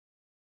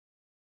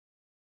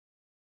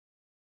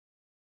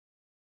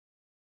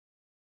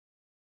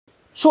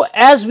So,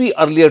 as we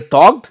earlier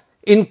talked,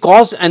 in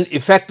cause and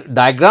effect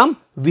diagram,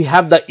 we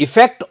have the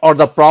effect or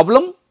the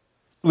problem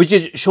which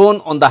is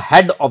shown on the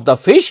head of the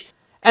fish,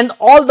 and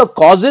all the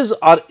causes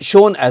are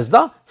shown as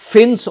the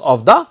fins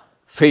of the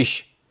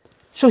fish.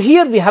 So,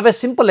 here we have a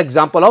simple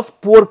example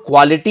of poor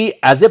quality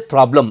as a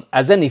problem,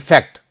 as an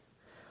effect.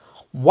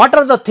 What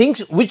are the things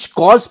which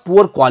cause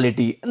poor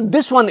quality?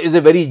 This one is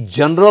a very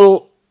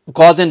general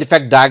cause and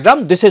effect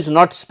diagram. This is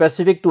not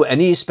specific to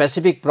any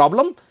specific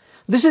problem.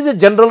 This is a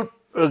general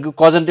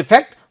cause and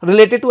effect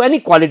related to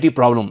any quality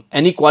problem.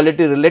 Any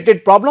quality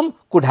related problem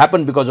could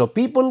happen because of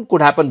people,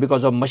 could happen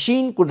because of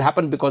machine, could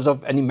happen because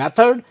of any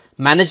method,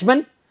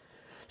 management.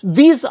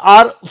 These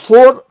are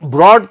four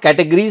broad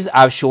categories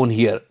I have shown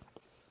here.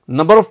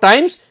 Number of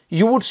times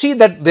you would see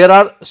that there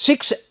are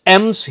 6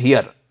 M's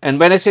here, and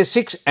when I say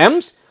 6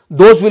 M's,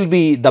 those will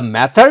be the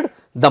method,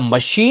 the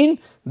machine,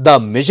 the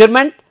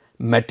measurement,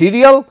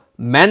 material,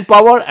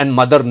 manpower and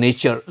mother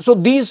nature. So,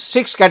 these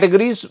 6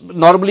 categories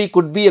normally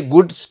could be a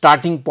good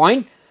starting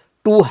point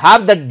to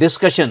have that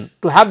discussion,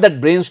 to have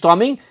that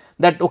brainstorming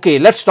that okay,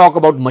 let us talk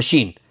about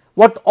machine.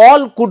 What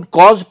all could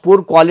cause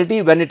poor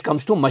quality when it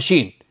comes to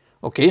machine?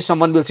 Okay,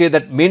 someone will say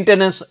that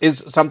maintenance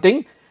is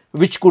something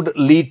which could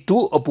lead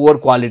to a poor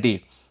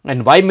quality.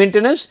 And why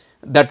maintenance?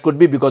 That could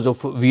be because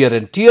of wear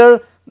and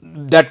tear,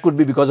 that could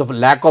be because of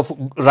lack of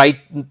right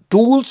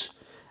tools.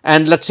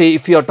 And let us say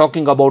if you are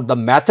talking about the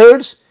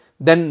methods,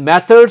 then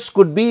methods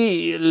could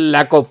be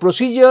lack of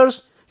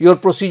procedures, your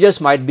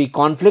procedures might be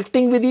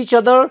conflicting with each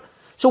other.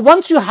 So,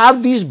 once you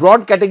have these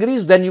broad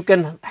categories, then you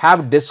can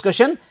have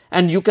discussion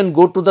and you can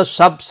go to the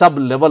sub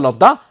level of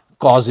the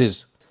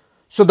causes.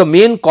 So, the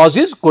main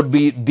causes could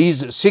be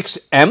these 6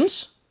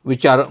 M's,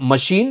 which are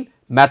machine,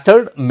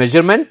 method,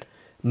 measurement,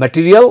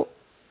 material,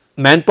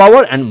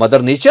 manpower and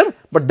mother nature,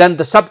 but then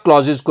the sub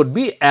clauses could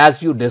be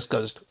as you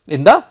discussed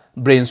in the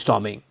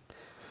brainstorming.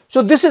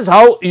 So, this is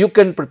how you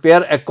can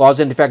prepare a cause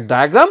and effect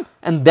diagram,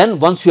 and then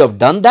once you have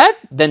done that,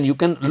 then you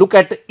can look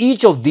at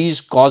each of these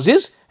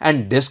causes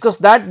and discuss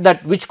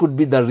that which could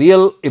be the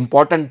real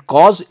important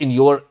cause in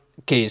your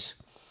case.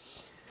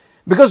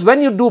 Because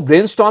when you do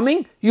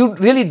brainstorming, you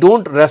really do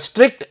not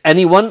restrict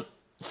anyone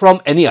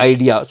from any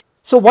idea.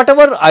 So,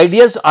 whatever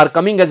ideas are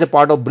coming as a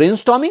part of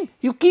brainstorming,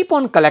 you keep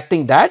on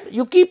collecting that,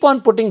 you keep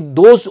on putting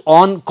those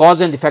on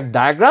cause and effect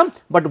diagram,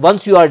 but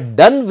once you are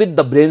done with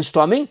the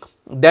brainstorming,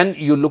 then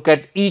you look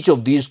at each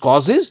of these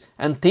causes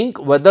and think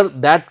whether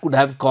that could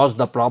have caused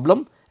the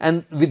problem,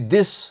 and with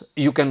this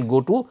you can go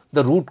to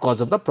the root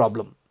cause of the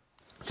problem.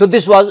 So,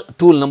 this was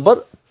tool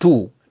number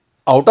 2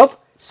 out of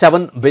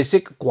 7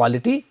 basic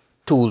quality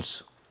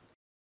tools.